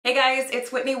guys,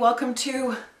 it's Whitney. Welcome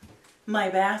to my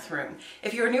bathroom.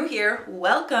 If you're new here,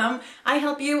 welcome. I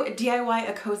help you DIY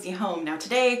a cozy home. Now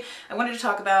today, I wanted to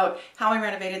talk about how I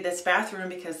renovated this bathroom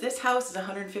because this house is a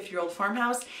 150-year-old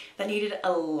farmhouse that needed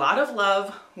a lot of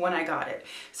love when I got it.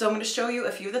 So I'm going to show you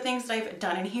a few of the things that I've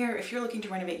done in here if you're looking to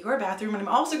renovate your bathroom, and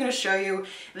I'm also going to show you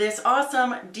this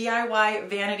awesome DIY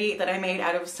vanity that I made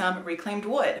out of some reclaimed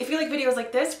wood. If you like videos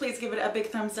like this, please give it a big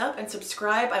thumbs up and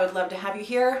subscribe. I would love to have you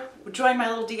here. Join my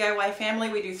little DIY family.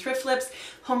 We do thrift flips,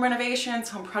 home renovations,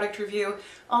 home product review,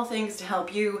 all things to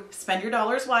help you spend your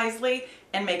dollars wisely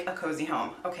and make a cozy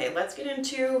home. Okay, let's get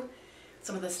into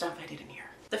some of the stuff I did in here.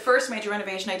 The first major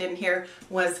renovation I did in here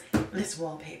was this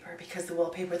wallpaper because the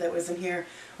wallpaper that was in here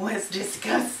was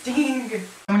disgusting.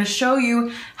 I'm going to show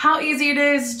you how easy it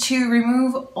is to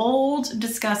remove old,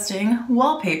 disgusting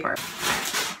wallpaper.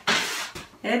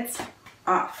 It's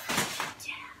off.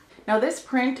 Now this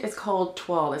print is called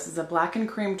Toile. This is a black and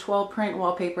cream Toile print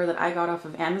wallpaper that I got off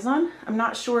of Amazon. I'm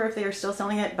not sure if they are still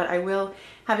selling it, but I will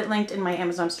have it linked in my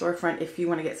Amazon storefront if you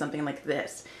want to get something like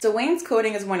this. So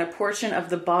wainscoting is when a portion of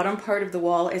the bottom part of the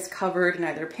wall is covered in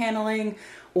either paneling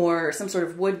or some sort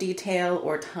of wood detail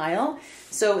or tile.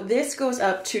 So this goes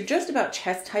up to just about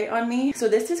chest height on me. So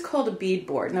this is called a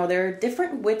beadboard. Now there are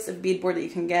different widths of beadboard that you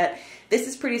can get. This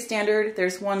is pretty standard.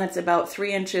 There's one that's about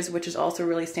 3 inches, which is also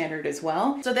really standard as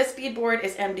well. So this beadboard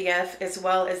is MDF, as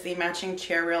well as the matching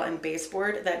chair rail and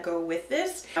baseboard that go with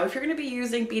this. Now if you're going to be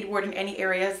using beadboard in any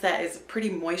areas that is pretty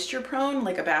moisture prone,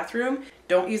 like a bathroom,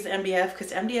 don't use the MDF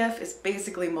because MDF is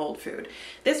basically mold food.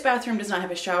 This bathroom does not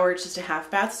have a shower, it's just a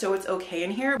half bath, so it's okay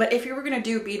in here. But if you were going to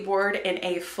do beadboard in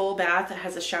a full bath that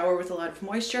has a shower with a lot of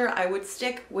moisture, I would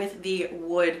stick with the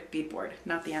wood beadboard,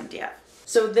 not the MDF.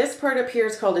 So this part up here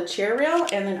is called a chair rail,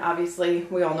 and then obviously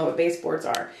we all know what baseboards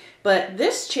are. But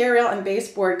this chair rail and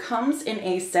baseboard comes in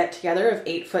a set together of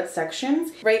 8-foot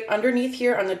sections. Right underneath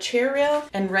here on the chair rail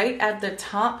and right at the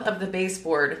top of the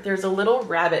baseboard, there's a little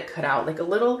rabbet cut out, like a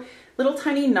little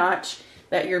tiny notch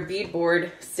that your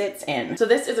beadboard sits in. So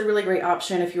this is a really great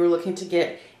option if you were looking to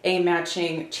get a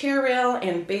matching chair rail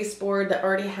and baseboard that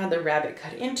already had the rabbet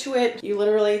cut into it. You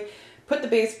literally put the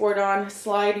baseboard on,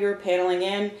 slide your paneling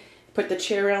in, put the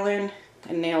chair rail in,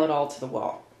 and nail it all to the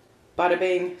wall. Bada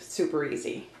bing, super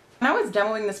easy. When I was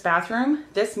demoing this bathroom,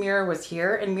 this mirror was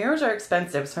here, and mirrors are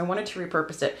expensive, so I wanted to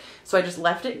repurpose it. So I just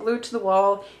left it glued to the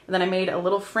wall, and then I made a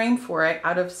little frame for it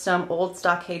out of some old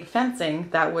stockade fencing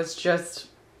that was just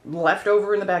left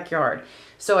over in the backyard.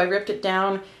 So I ripped it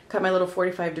down, cut my little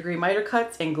 45-degree miter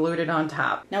cuts, and glued it on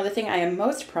top. Now the thing I am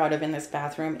most proud of in this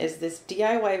bathroom is this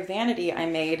DIY vanity I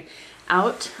made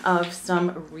out of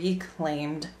some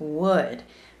reclaimed wood.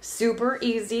 Super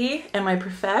easy. Am I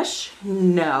profesh?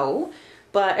 No.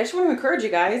 But I just want to encourage you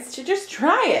guys to just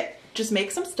try it. Just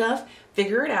make some stuff,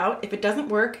 figure it out. If it doesn't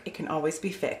work, it can always be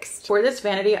fixed. For this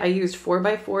vanity, I used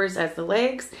 4x4s as the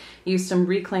legs, used some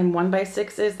reclaimed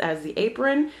 1x6s as the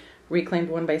apron, reclaimed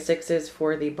 1x6s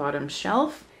for the bottom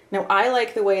shelf. Now I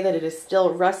like the way that it is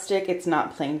still rustic, it's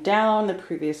not planed down, the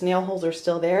previous nail holes are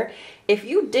still there. If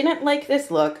you didn't like this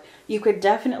look, you could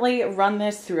definitely run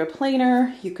this through a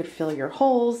planer, you could fill your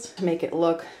holes to make it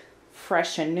look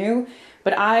fresh and new,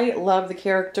 but I love the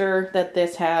character that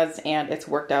this has and it's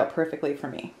worked out perfectly for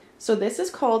me. So this is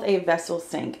called a vessel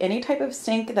sink. Any type of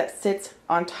sink that sits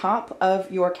on top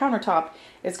of your countertop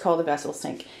is called a vessel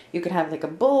sink. You could have like a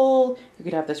bowl, you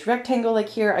could have this rectangle like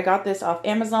here. I got this off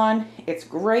Amazon. It's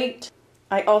great.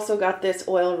 I also got this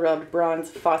oil rubbed bronze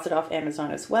faucet off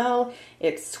Amazon as well.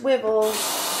 It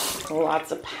swivels,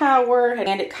 lots of power,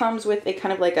 and it comes with a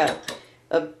kind of like a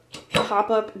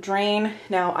pop-up drain.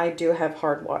 Now I do have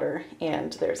hard water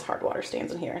and there's hard water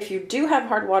stains in here. If you do have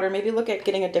hard water, maybe look at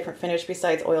getting a different finish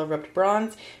besides oil rubbed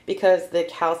bronze because the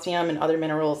calcium and other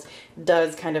minerals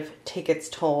does kind of take its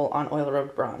toll on oil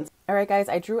rubbed bronze. All right guys,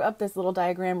 I drew up this little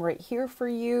diagram right here for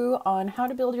you on how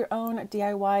to build your own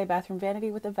DIY bathroom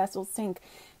vanity with a vessel sink.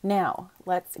 Now,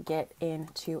 let's get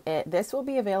into it. This will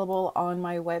be available on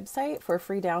my website for a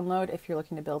free download if you're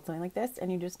looking to build something like this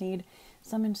and you just need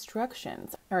some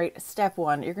instructions. All right, step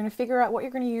one, you're going to figure out what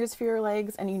you're going to use for your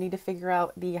legs, and you need to figure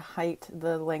out the height,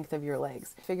 the length of your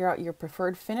legs. Figure out your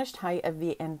preferred finished height of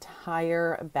the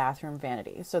entire bathroom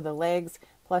vanity. So the legs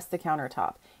plus the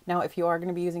countertop. Now, if you are going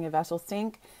to be using a vessel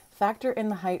sink, factor in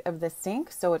the height of the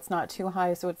sink so it's not too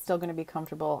high, so it's still going to be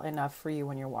comfortable enough for you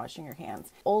when you're washing your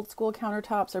hands. Old school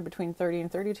countertops are between 30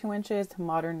 and 32 inches.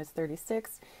 Modern is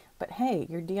 36. But hey,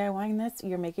 you're DIYing this,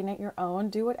 you're making it your own,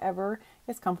 do whatever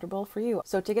is comfortable for you.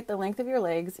 So to get the length of your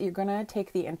legs, you're gonna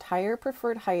take the entire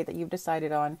preferred height that you've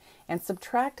decided on and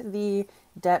subtract the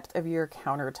depth of your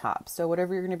countertop. So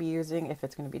whatever you're gonna be using, if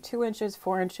it's gonna be 2 inches,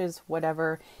 4 inches,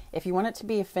 whatever, if you want it to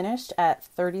be finished at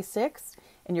 36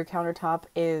 and your countertop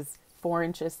is 4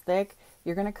 inches thick,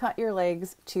 you're going to cut your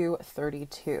legs to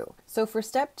 32. So for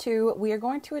step 2, we are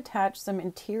going to attach some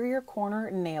interior corner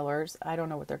nailers. I don't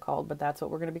know what they're called, but that's what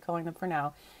we're going to be calling them for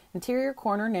now. Interior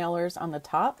corner nailers on the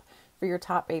top for your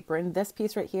top apron. This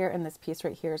piece right here and this piece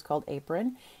right here is called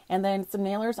apron. And then some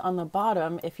nailers on the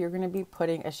bottom if you're going to be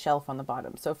putting a shelf on the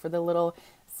bottom. So for the little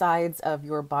sides of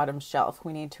your bottom shelf,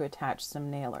 we need to attach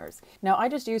some nailers. Now I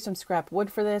just used some scrap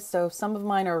wood for this, so some of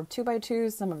mine are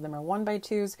 2x2s, some of them are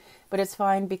 1x2s, but it's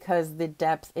fine because the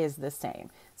depth is the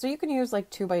same. So you can use like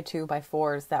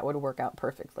 2x2x4s, that would work out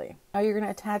perfectly. Now you're going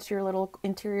to attach your little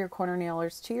interior corner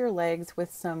nailers to your legs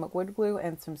with some wood glue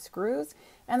and some screws,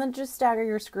 and then just stagger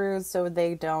your screws so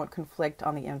they don't conflict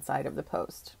on the inside of the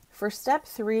post. For step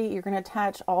 3, you're going to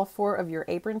attach all 4 of your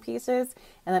apron pieces,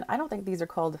 and then I don't think these are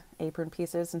called apron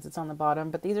pieces since it's on the bottom,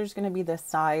 but these are just going to be the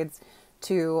sides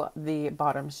to the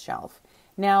bottom shelf.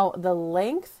 Now the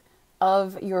length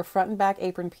of your front and back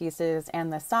apron pieces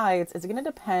and the sides is going to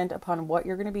depend upon what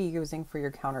you're going to be using for your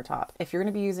countertop. If you're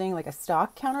going to be using like a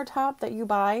stock countertop that you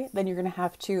buy, then you're going to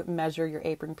have to measure your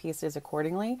apron pieces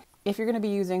accordingly. If you're going to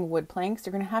be using wood planks,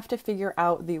 you're going to have to figure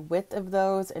out the width of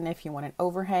those and if you want an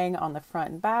overhang on the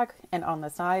front and back and on the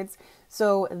sides.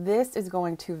 So this is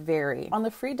going to vary. On the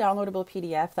free downloadable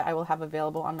PDF that I will have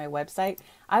available on my website,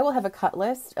 I will have a cut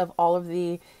list of all of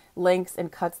the lengths and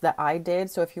cuts that I did.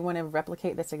 So if you want to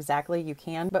replicate this exactly, you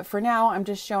can. But for now, I'm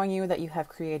just showing you that you have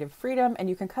creative freedom and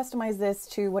you can customize this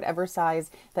to whatever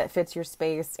size that fits your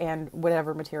space and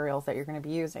whatever materials that you're going to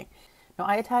be using. Now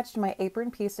I attached my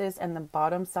apron pieces and the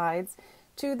bottom sides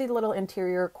to the little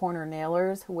interior corner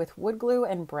nailers with wood glue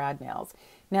and brad nails.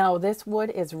 Now this wood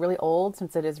is really old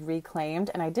since it is reclaimed,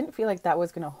 and I didn't feel like that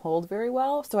was going to hold very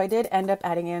well, so I did end up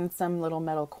adding in some little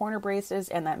metal corner braces,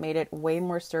 and that made it way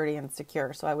more sturdy and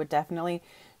secure. So I would definitely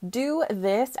do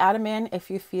this, add them in if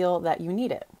you feel that you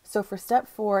need it. So for step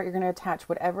 4, you're going to attach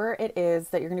whatever it is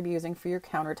that you're going to be using for your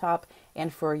countertop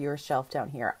and for your shelf down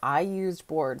here. I used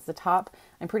boards. The top,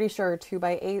 I'm pretty sure, are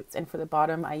 2x8s, and for the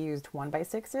bottom, I used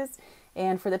 1x6s.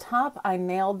 And for the top, I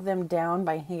nailed them down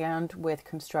by hand with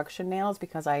construction nails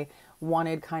because I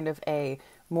wanted kind of a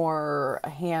more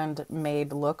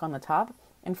handmade look on the top.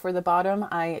 And for the bottom,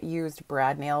 I used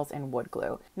brad nails and wood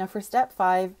glue. Now for step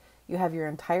 5, you have your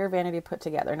entire vanity put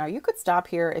together. Now you could stop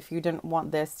here if you didn't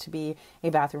want this to be a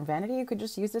bathroom vanity. You could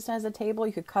just use this as a table.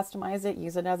 You could customize it,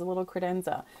 use it as a little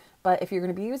credenza. But if you're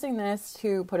going to be using this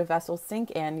to put a vessel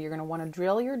sink in, you're going to want to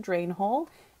drill your drain hole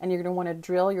and you're going to want to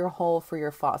drill your hole for your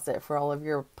faucet for all of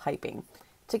your piping.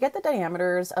 To get the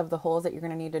diameters of the holes that you're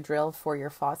going to need to drill for your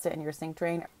faucet and your sink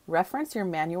drain, reference your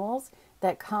manuals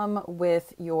that come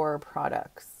with your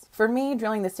products. For me,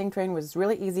 drilling the sink drain was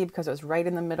really easy because it was right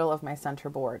in the middle of my center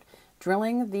board.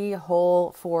 Drilling the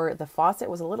hole for the faucet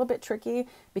was a little bit tricky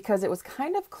because it was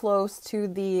kind of close to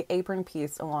the apron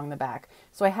piece along the back.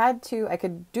 So I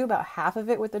could do about half of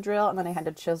it with the drill and then I had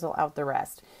to chisel out the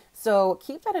rest. So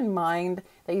keep that in mind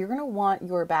that you're going to want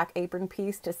your back apron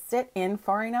piece to sit in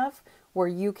far enough where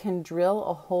you can drill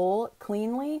a hole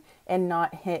cleanly and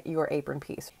not hit your apron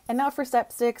piece. And now for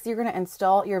step 6, you're going to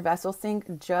install your vessel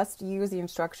sink. Just use the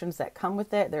instructions that come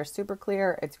with it. They're super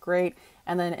clear. It's great.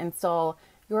 And then install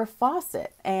your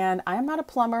faucet. And I'm not a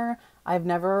plumber. I've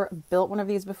never built one of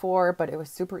these before, but it was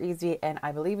super easy and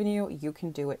I believe in you. You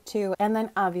can do it too. And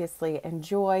then obviously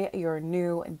enjoy your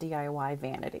new DIY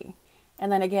vanity.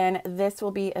 And then again, this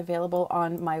will be available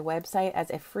on my website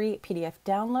as a free PDF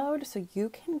download so you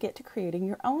can get to creating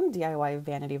your own DIY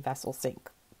vanity vessel sink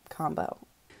combo.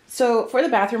 So for the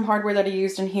bathroom hardware that I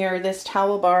used in here, this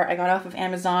towel bar I got off of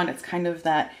Amazon. It's kind of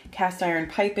that cast iron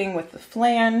piping with the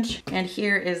flange. And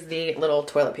here is the little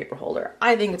toilet paper holder.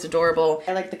 I think it's adorable.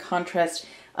 I like the contrast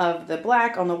of the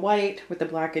black on the white with the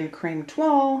black and cream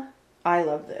tulle. I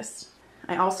love this.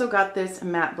 I also got this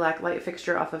matte black light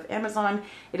fixture off of Amazon.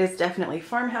 It is definitely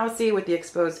farmhousey with the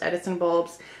exposed Edison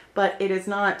bulbs, but it is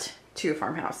not too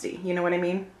farmhousey. You know what I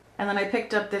mean? And then I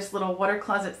picked up this little water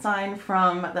closet sign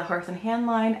from the Hearth and Hand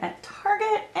line at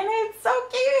Target, and it's so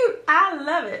cute. I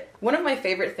love it. One of my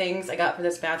favorite things I got for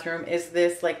this bathroom is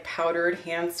this like powdered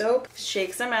hand soap.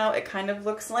 Shakes them out. It kind of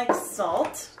looks like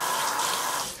salt,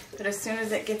 but as soon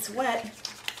as it gets wet,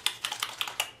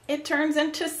 it turns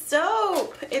into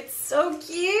soap. It's so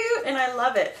cute and I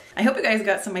love it. I hope you guys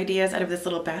got some ideas out of this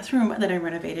little bathroom that I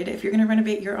renovated. If you're gonna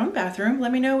renovate your own bathroom,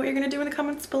 let me know what you're gonna do in the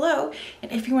comments below. And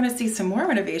if you wanna see some more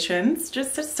renovations,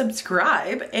 just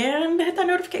subscribe and hit that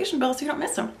notification bell so you don't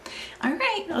miss them. All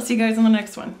right, I'll see you guys on the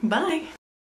next one. Bye.